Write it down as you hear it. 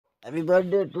Happy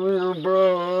birthday to you,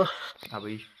 bro.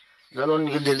 अबे जलन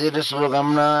की धेरै धेरै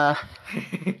शुभकामना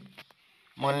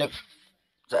मैले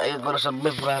चाहेको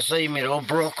सबै पुरा छ मेरो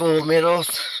ब्रोको मेरो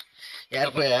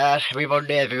यारको यार happy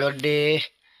birthday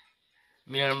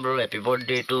Milan bro happy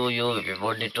birthday to you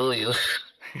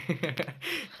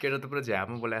केटा त पुरा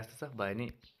झ्यापमा बोले जस्तो छ भयो नि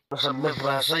सबै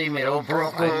पुरा छ मेरो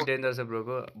ब्रोको डेन्जर छ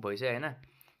ब्रोको भोइस हैन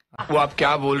वो आप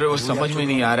क्या बोल रहे हो समझ में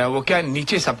नहीं आ रहा है वो क्या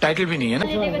नीचे सबटाइटल भी नहीं है ना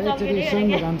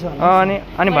अनि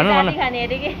अनि भन्नु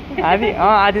आदि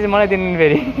आदि चाहिँ मलाई दिनु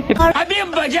फेरि अभी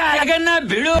मजा आएगा ना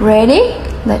भिडो Ready?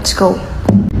 Let's go.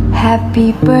 Happy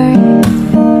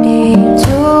birthday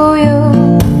to you.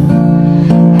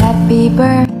 Happy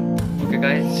birthday okay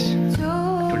guys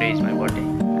today is my birthday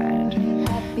and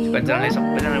कतिजनाले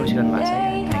सबैजना विस गर्नुभएको छ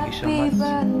थ्याङ्क यू सो मच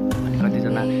अनि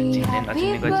कतिजना चिन्ने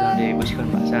नचिन्ने कतिजनाले विस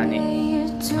गर्नुभएको छ अनि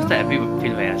कस्तो ह्याप्पी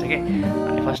फिल भइरहेको छ कि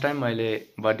अनि फर्स्ट टाइम मैले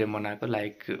बर्थडे मनाएको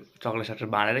लाइक चक्लेट सकेट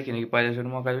बाँडेर किनकि पहिला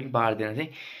म कहिले पनि बाँड्दिनँ थिएँ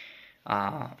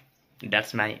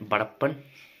द्याट्स माई बडप्पन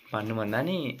भन्नुभन्दा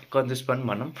नि कन्जुसपन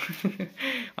भनौँ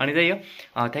अनि त्यही हो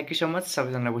थ्याङ्क यू सो मच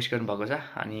सबैजनालाई विस गर्नुभएको छ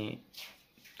अनि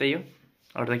त्यही हो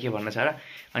अरू त के भन्नु छ र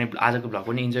अनि आजको भ्लग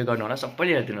पनि इन्जोय गर्नु होला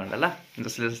सबैले हेरिदिनु होला ल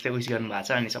जसले जसले विस गर्नुभएको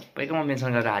छ अनि सबैको म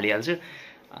मेन्सन गरेर हालिहाल्छु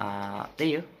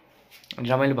त्यही हो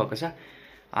रमाइलो भएको छ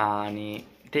अनि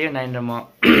त्यही हो नाइन र म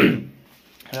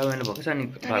रमाइलो भएको छ अनि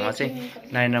घरमा चाहिँ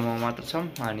नाइन र म मात्र छौँ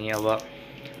अनि अब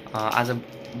आज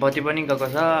बत्ती पनि गएको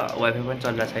छ वाइफाई पनि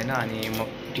चलिरहेको छैन अनि म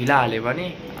ढिला हालेँ भने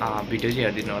भिडियो चाहिँ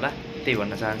हेरिदिनु होला त्यही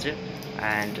भन्न चाहन्छु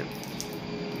एन्ड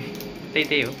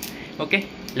त्यही हो okay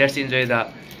let's enjoy the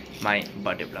my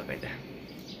birthday blog है त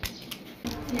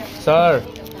सर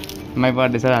माई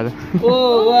बर्थडे सर आज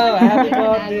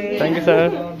थ्याङ्क यू सर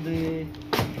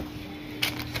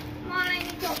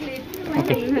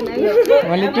ओके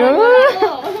मैले त्यो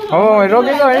हो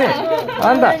रोकेको है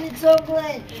अन्त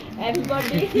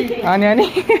अनि अनि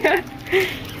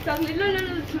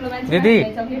दिदी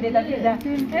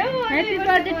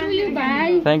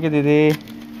थ्याङ्क यू दिदी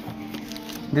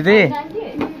दिदी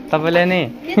तपाईँले नि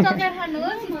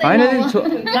होइन दिदी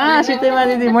कहाँ सित्तैमा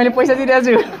दिदी मैले पैसा दिइरहेको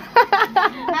छु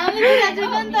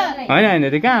होइन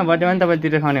दिदी कहाँ बर्थडेमा पनि तपाईँले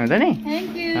तिरेर खुवाउने हुन्छ नि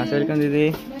वेलकम दिदी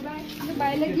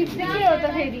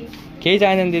केही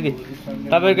चाहिँदैन दिदी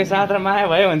तपाईँको साथ र माया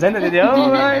भयो हुन्छ नि त दिदी हो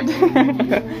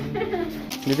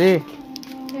दिदी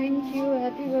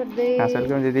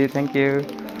वेलकम दिदी थ्याङ्क यू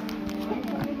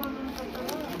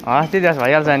हस् दिदी हस्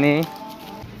भइहाल्छ नि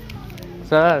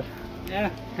sir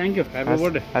thank you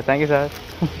thank you sir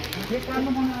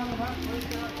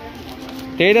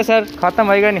त्यही त सर खत्तम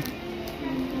भइगयो नि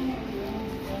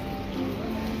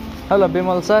hello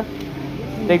Bimal sir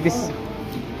take this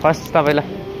first तपाईँलाई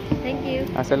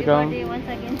वेलकम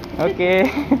ओके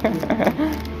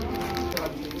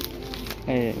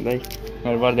ए दाइ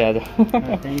मेरो बर्थडे आज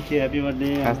thank you happy birthday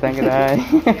thank you दाइ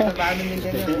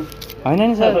होइन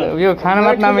नि सर यो खाना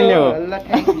मात्र नमिल्ने हो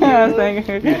थ्याङ्क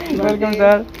यू वेलकम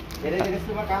सर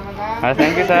हस्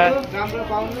थ्याङ्क यू सर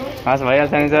हस्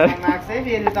भइहाल्छ नि सर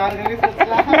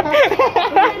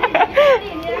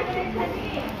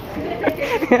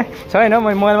छैन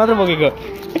मैले मोबाइल मात्र बोकेको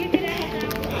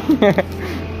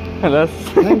हस्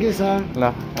थ्याङ्क यू सर ल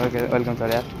ओके वेलकम सर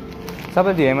यार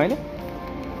सबै दिएँ मैले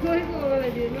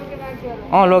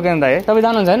लोकेन दाई है तपाईँ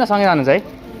जानुहुन्छ होइन सँगै जानुहुन्छ है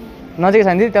नजिकै छ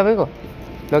नि दिदी तपाईँको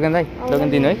लोकेन दाई लोकेन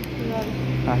दिनु है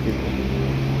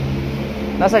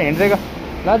ल सर हिँड्दैको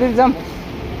ल दिदी जाऊँ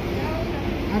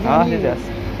दिदी हस्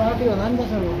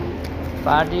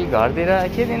पार्टी घरतिर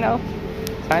के दिन हौ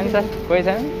छैन सर कोही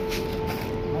छैन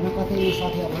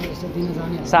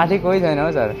साथी कोही छैन हौ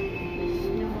सर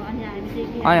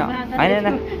होइन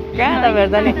कहाँ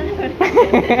तपाईँहरू त नि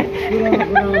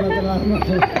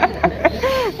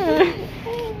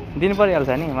दिनु परिहाल्छ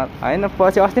नि होइन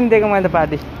पछि अस्ति नि दिएको मैले त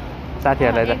पार्टी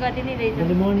साथीहरूलाई त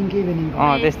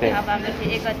त्यस्तै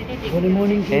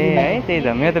ए है त्यही त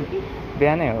मेरो त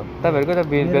बिहानै हो तपाईँहरूको त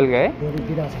बेलुका है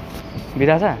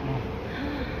बिदा छ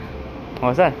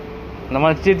हो सर ल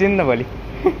मलाई चिट दिनु न भोलि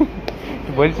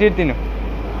भोलि चिट दिनु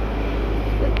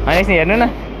होइन एकछिन हेर्नु न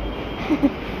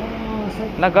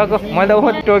ल गएको मैले त ओहो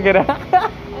टोकेर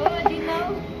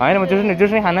होइन म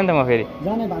जुस नै खान्न नि त म फेरि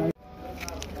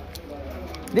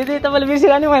दिदी तपाईँले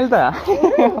बिर्सिरह नि मैले त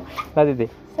ल दिदी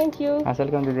Thank you.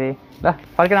 वेलकम दिदी ल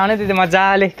फर्केर आउने दिदी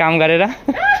मजाले काम गरेर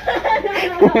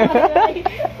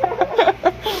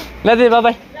ल दिदी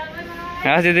बाई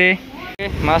हस् दिदी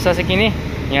मासु चाहिँ किने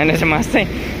यहाँनिर चाहिँ मासु चाहिँ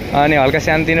अनि हल्का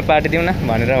सानोतिनो पार्टी दिउँ न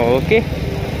भनेर हो कि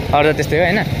अरू त त्यस्तै हो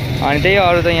होइन अनि त्यही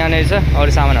अरू त यहाँनिर छ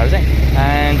अरू सामानहरू चाहिँ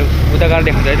एन्ड उता गएर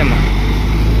देखाउँछु है त म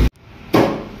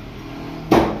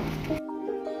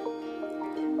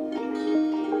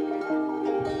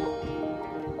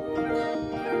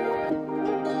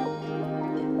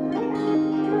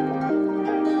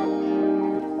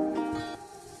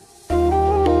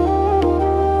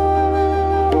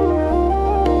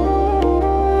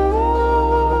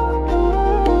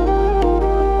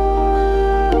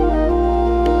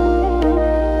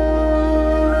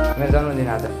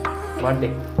बर्थडे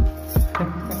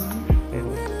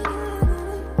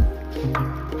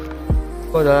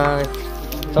हो दाइ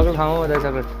चक्लेट खाऊ दाइ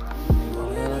चक्लेट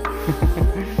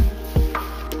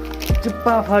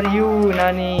चुप्पा फर यु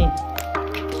नानी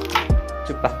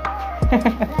चुप्पा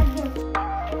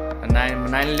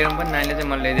नानीले ल्याउनु पनि नानीले चाहिँ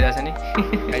मलाई ल्याइदिरहेको छ नि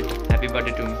happy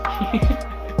birthday to me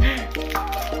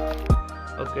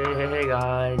okay hey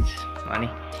guys अनि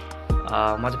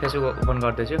म चाहिँ फेसबुक ओपन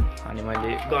गर्दैछु अनि मैले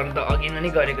गर्नु त अघि नै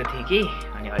गरेको थिएँ कि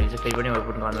अनि अहिले चाहिँ फेरि पनि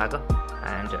ओपन गर्नु लाग्यो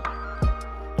एन्ड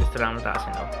त्यस्तो राम्रो त आएको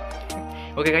छैन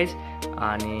ओके गाइज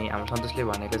अनि हाम्रो सन्तोषले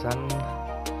भनेको छन्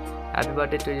happy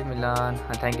birthday to you Milan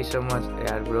thank you so much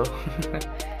यार bro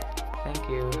thank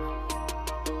you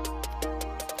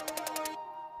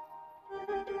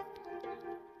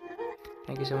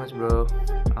thank you so much bro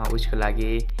उसको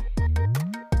लागि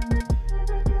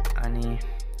अनि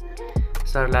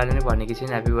सरलाले नै भनेकी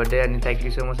छिन् ह्याप्पी बर्थडे अनि थ्याङ्क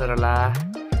यू सो मच सरला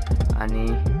अनि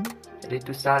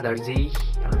ऋतुषा दर्जी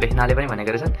हाम्रो बेहनाले पनि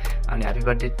भनेको रहेछन् अनि ह्याप्पी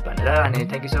बर्थडे भनेर अनि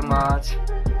थ्याङ्क यू सो मच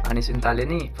अनि सुन्ताले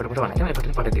नि फोटो भनेको थियो मैले फोटो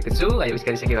पनि पठाइदिएको छु अहिले उस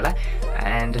गरिसकेँ होला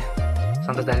एन्ड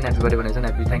सन्तोष दाले नि ह्याप्पी बर्थडे भनेको छन्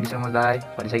happy thank you so much दाई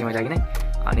भनिसकेँ मैले अघि नै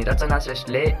अनि रचना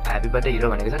श्रेष्ठले ह्याप्पी बर्थडे हिरो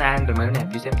भनेको छन् एन्ड मैले पनि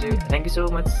ह्याप्पी सेम चाहिँ thank you so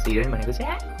much heroine भनेको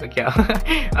चाहिँ क्या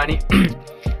अनि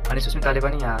अनि सुस्मिताले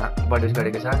पनि यहाँ बर्थडे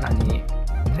गरेको छन् अनि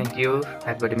थ्याङ्क यू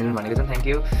ह्याप्पी बर्थडे मिलन भनेको छन् थ्याङ्क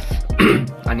यू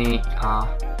अनि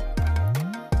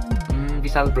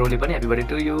विशाल ब्रोले पनि ह्याप्पी बर्थडे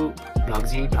टु यु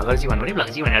भ्लगरजी भन्नु पनि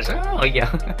भ्लगजी भनेर छ हो क्या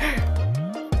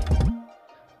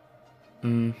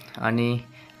अनि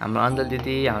हाम्रो अञ्जल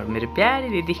दिदी हाम्रो मेरो प्यारी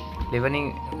दिदीले पनि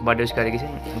बर्थडे गरेकी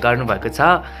छिन् गर्नुभएको छ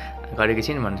गरेकी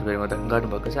छिन् भन्छु फेरि म त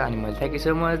गर्नुभएको छ अनि मैले थ्याङ्क यू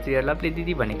सो मच यो लभली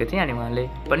दिदी भनेको थिएँ अनि उहाँले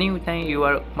पनि चाहिँ यु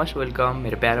आर मोस्ट वेलकम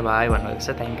मेरो प्यारो भाइ भन्नुभएको छ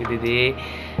थ्याङ्क यू दिदी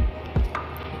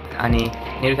अनि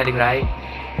Nehru Khaling Rai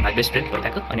my best friend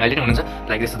भइरहेको अनि अहिले नै हुनुहुन्छ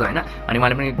लाइक त्यस्तो त होइन अनि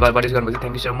उहाँले पनि बर्थडे गर्नुभएको छ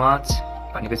थ्याङ्क यू सो मच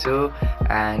भनेको छु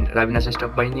एन्ड रविना श्रेष्ठ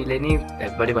बहिनीले नि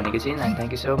ह्याप्पी बर्थडे भनेको छिन् and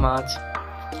thank you so much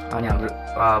अनि हाम्रो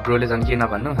ब्रोले झन् के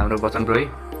नभन्नु हाम्रो वचन ब्रोइ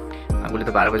उसले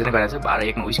त 12 बजी नै गरेको छ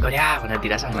 12:01 विस गर्या भनेर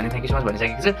दिइरहेको छ अनि थ्याङ्क यू सो मच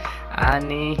भनिसकेको छु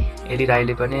अनि एली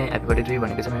राईले पनि ह्याप्पी बर्थडे टु यु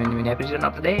भनेको छ मैले happy return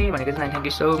of the day भनेको छ थ्याङ्क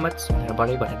यू सो मच भनेर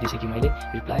बढै भनेर दिइसकेँ मैले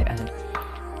रिप्लाई एन्ड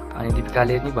अनि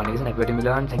दिपिकाले नि भनेको छ happy birthday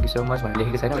Milan thank you so much भनेर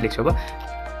लेखेको छैन लेख्छु अब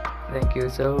thank you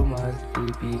so much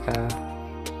Deepika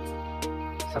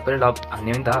सबैले लभ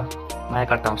हान्ने हो नि त माया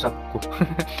कर्ता हौँ सबको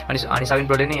अनि सबिन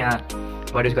ब्रोले नि यहाँ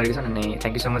बर्थडे गरेको छन् अनि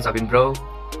thank you so much Sabin bro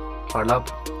for love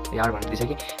यार भनेर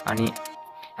दिइसकेँ अनि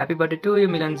happy birthday to you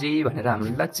Milan ji भनेर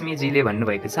हाम्रो लक्ष्मीजीले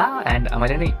भन्नुभएको छ एन्ड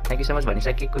मैले नै थ्याङ्क यू सो मच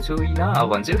भनिसकेको छु होइन अब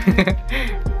भन्छु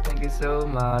thank you so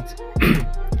much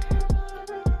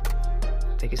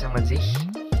thank you so much G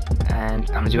and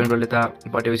हाम्रो जीवन ब्रोले त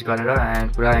बर्थडे विस गरेर एन्ड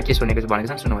पुरा के सुनेको भनेको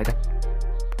छन् सुन्नु है त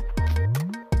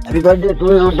happy birthday to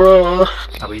you bro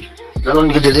अब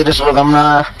जन्मदिनको धेरै शुभकामना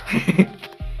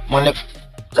मैले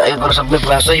चाहेको सबै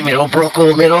पुरा चाहिँ मेरो ब्रोको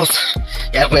मेरो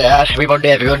यारको यार happy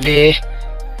birthday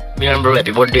Milan bro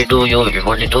happy birthday to you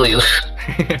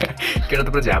केटा त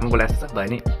पुरा झ्याम बोलाएको छ भयो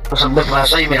नि सबै पुरा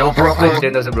चाहिँ मेरो ब्रोको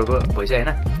 10 वर्ष ब्रोको भइसक्यो होइन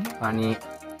अनि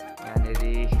यहाँनिर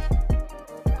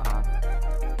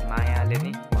मायाले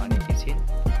नि भनेकी छिन्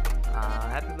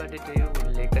ह्याप्पी बर्थडे टु यु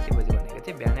उसले कति बजी भनेको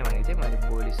थिएँ बिहानै भनेको थिएँ मैले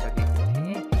बोलिसकेको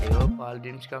थिएँ I hope all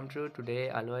dreams come true today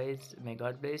always may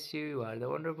God bless you are the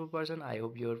wonderful person I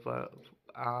hope your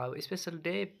special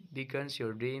day begins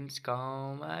your dreams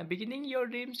come beginning your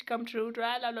dreams come true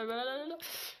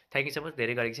thank you so much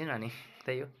धेरै गरेको छिन् अनि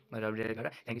त्यही हो मैले update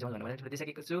गरेर thank you so much भनेर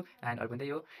दिइसकेको छु एन्ड अरू पनि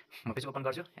त्यही हो म फेसबुक ओपन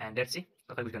गर्छु एन्ड डेट्स चाहिँ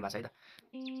कहिले बुझ्नु भएको छ है त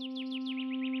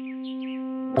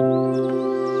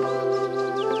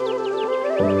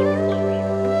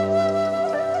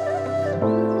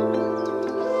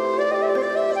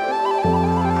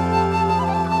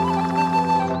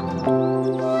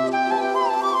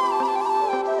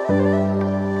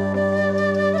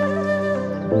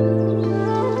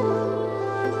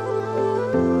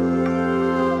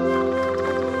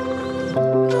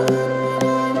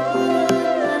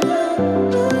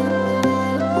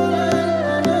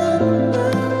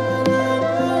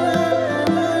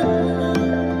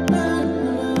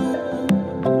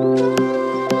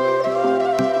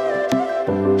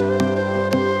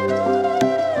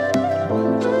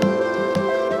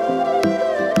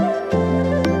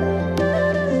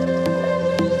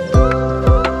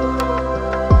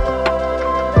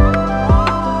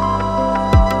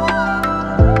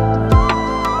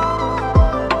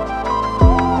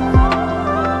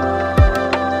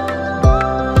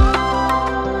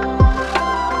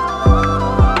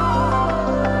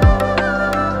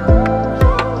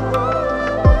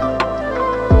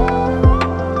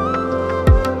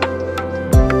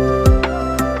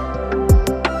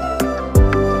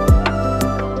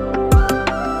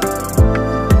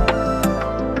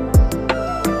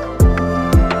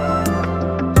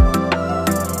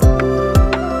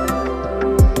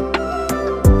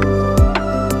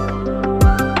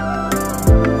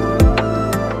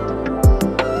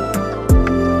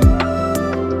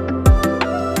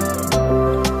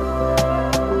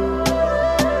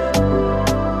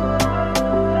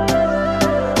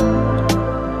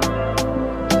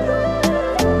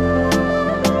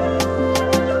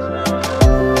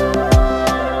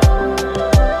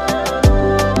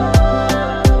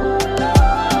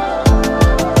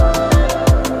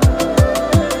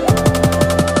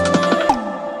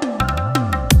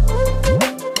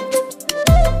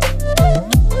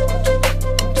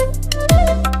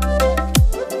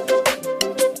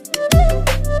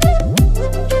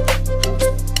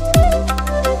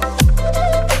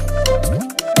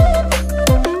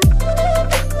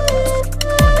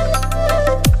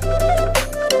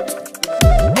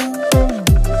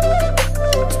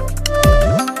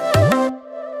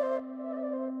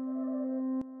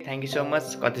यू सो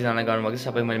मच। कतिजना गर्नुभएको छ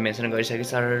सबै मैले मेन्सन गरिसकेँ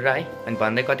सर है। अनि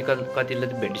भन्दै कतिले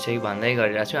त भेटिसकेँ भन्दै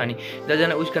गरिरहेको छु। अनि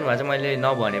जतिजना विस गर्नुभएको छ मैले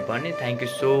नभने पनि थ्याङ्क यू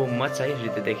सो मच है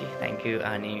हृदयदेखि थ्याङ्क यू।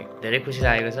 अनि धेरै खुसी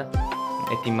लागेको छ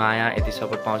यति माया यति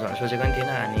सपोर्ट पाउँछ भनेर सोचेको पनि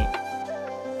थिएन। अनि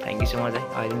थ्याङ्क यू सो मच है।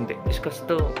 अहिले पनि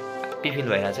कस्तो ह्याप्पी फिल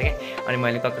भइरहेको छ क्या। अनि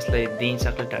मैले कसलाई दिएँ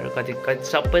चक्लेटहरू कति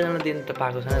सबैजना दिन त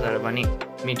पाएको छैन तर पनि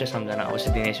मिठो सम्झना अवश्य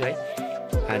दिनेछु है।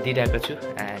 दिइरहेको छु।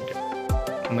 एन्ड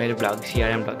मेरो ब्लग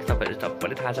सिआरएम ब्लग तपाईँहरू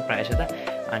सबैले थाहा छ प्रायः जस्तो त।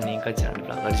 अनि कतिजना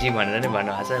ब्लगहरू जी भनेर नै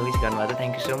भन्नुभएको छ विस गर्नुभएको छ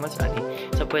थ्याङ्क यू सो मच। अनि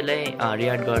सबैलाई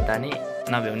रियाक्ट गर्दा नि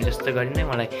नभ्याउने जस्तो गरी नै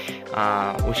मलाई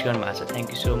विस गर्नुभएको छ thank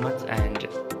you so much. And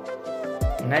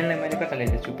नानीलाई मैले कता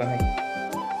ल्याइदिएँ चुप्पा खै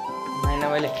नानीलाई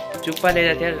मैले चुप्पा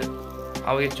ल्याइदिएको थिएँ।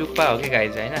 अब यो चुप्पा हो कि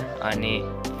गाइज होइन। अनि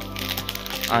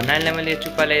नानीलाई मैले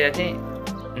चुप्पा ल्याइदिएको थिएँ।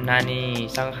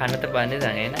 नानीसँग खानु त पर्ने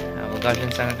जाने होइन अब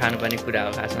गर्लफ्रेन्डसँग खानुपर्ने कुरा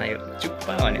हो खासमा यो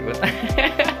चुप्पा भनेको त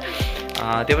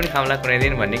त्यो पनि खाउँला कुनै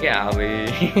दिन भन्ने क्या अब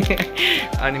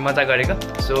अनि मजा गरेको।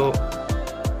 सो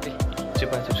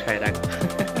चुप्पा चुप्स खाइरहेको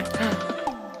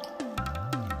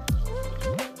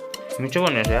मिठो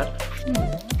भन्ने यार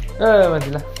ए मान्छे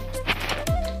ल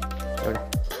एउटा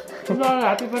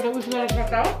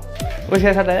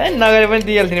उसका साथ नगरे पनि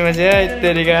दिइहाल्थ्यो नि मान्छे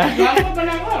तेरिका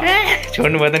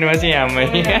छोड्नु भयो त नि मान्छे यहाँमै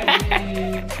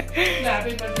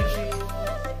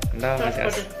ल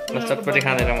चटपटी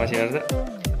खाँदैन मान्छेहरू त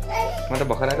म त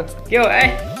भर्खर आएको के हो ए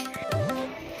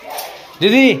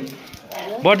दिदी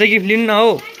बर्थडे गिफ्ट लिनु न हौ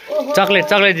चक्लेट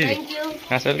दिदी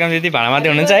हस् वेलकम दिदी भाडा मात्रै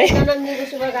हुनुहुन्छ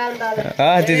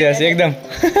है दिदी हस् एकदम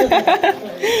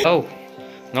हौ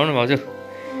नआउनु भाउजू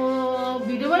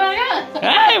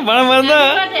बडा मर्दा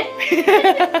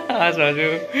हस् भाउजू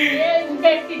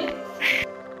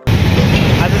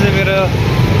आज चाहिँ मेरो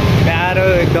प्यारो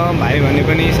एकदम भाइ भने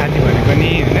पनि साथी भने पनि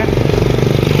होइन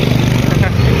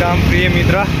एकदम प्रिय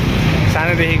मित्र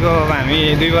सानोदेखिको अब हामी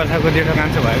 2 वर्षको जेठो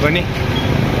कान्छो भए पनि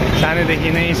सानोदेखि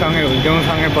नै सँगै हुर्क्यौँ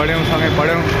सँगै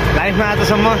पढ्यौँ लाइफमा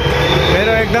आजसम्म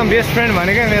मेरो एकदम बेस्ट फ्रेन्ड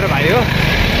भनेकै मेरो भाइ हो।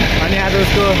 अनि आज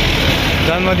उसको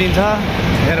जन्मदिन छ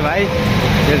मेरो भाइ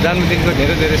मेरो जन्मदिनको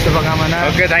धेरै शुभकामना।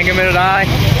 ओके थ्याङ्क यू मेरो दाइ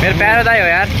मेरो प्यारो दाइ हो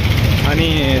यार। अनि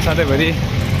सधैँभरि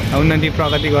उन्नति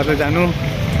प्रगति गर्दै जानु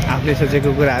आफूले सोचेको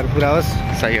कुराहरू पुरा होस्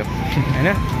सही हो होइन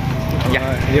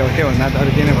यो त्योभन्दा त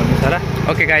अरू के नै भन्नु छ र।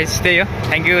 ओके गाइस त्यही हो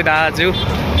थ्याङ्क यू दाजु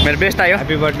मेरो बेस्ट आयो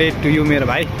ह्याप्पी बर्थडे टु यु मेरो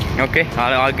भाइ। ओके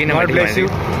अघि नै ब्लेस यु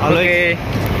ओके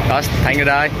हस् थ्याङ्क यू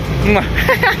दाइ।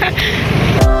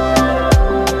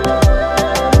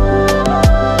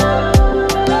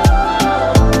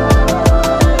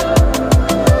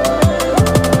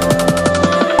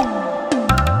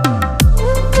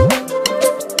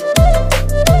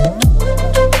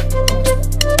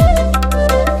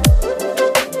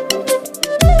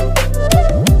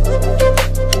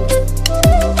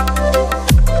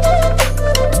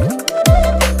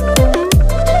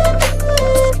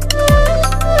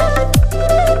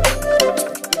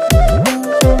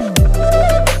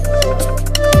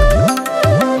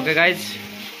 गाइज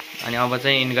अनि अब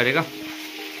चाहिँ इन गरेको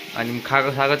अनि खाएको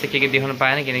चाहिँ के देखाउनु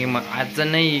पाएन किनकि म आज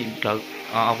नै भ्लग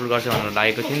अपलोड गर्छु भनेर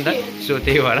लागेको थिएँ नि त। सो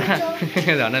त्यही भएर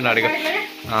झन् लडेको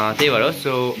त्यही भएर हो।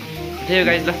 सो त्यही हो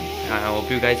गाइज ल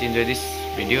hope you guys enjoy this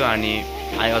video. अनि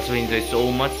I also enjoy so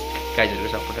much गाइजहरूको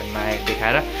support अनि माया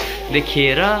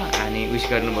देखेर अनि विस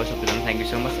गर्नुभयो सबैजना थ्याङ्क यू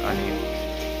सो मच। अनि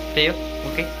त्यही हो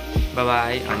ओके बाई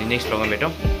बाई। अनि नेक्स्ट भ्लगमा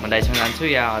भेटौँ म दाइसँग जान्छु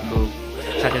या अर्को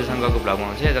साथीहरूसँग गएको भ्लगमा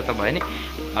हुन्छ या जता भयो नि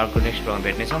अर्को next भ्लगमा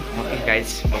भेट्नेछौँ। Okay guys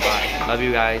by by love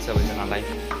you guys सबैजनालाई।